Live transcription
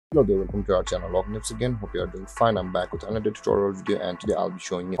Hello there, welcome to our channel Login Tips again. Hope you are doing fine. I'm back with another tutorial video, and today I'll be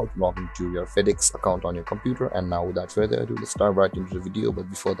showing you how to log into your FedEx account on your computer. And now without further ado, let's dive right into the video. But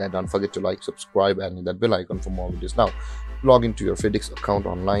before that, don't forget to like, subscribe and hit that bell icon for more videos. Now, log into your FedEx account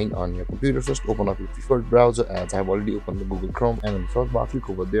online on your computer. First, open up your preferred browser, as I have already opened the Google Chrome, and in the search bar, click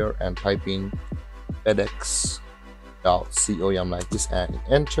over there and type in fedex.com like this and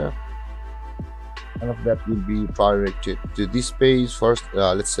enter. And after that, we'll be redirected to this page. First,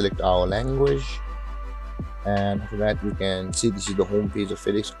 let's select our language, and after that, you can see this is the home page of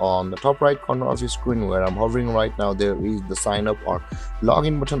FedEx. On the top right corner of your screen where I'm hovering right now, there is the sign up or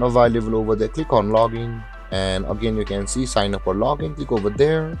login button available over there. Click on login, and again you can see sign up or login. Click over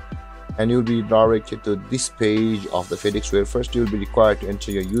there and you'll be directed to this page of the FedEx, where first you'll be required to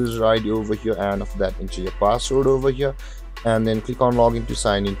enter your user ID over here, and after that enter your password over here, and then click on login to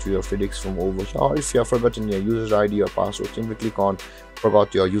sign into your FedEx from over here. Or if you have forgotten your user ID or password, simply click on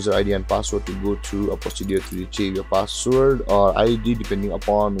forgot your user ID and password to go through a procedure to retrieve your password or ID depending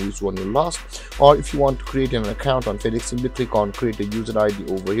upon which one you lost. Or if you want to create an account on FedEx, simply click on create a user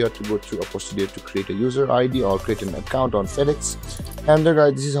ID over here to go through a procedure to create a user ID or create an account on FedEx. And there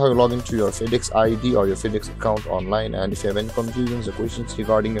guys, this is how you log into your FedEx ID or your FedEx account online. And if you have any confusions or questions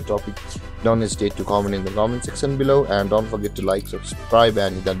regarding your topic, don't hesitate to comment in the comment section below, and don't forget to like, subscribe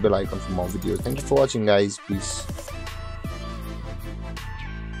and hit that bell icon for more videos. Thank you for watching guys. Peace.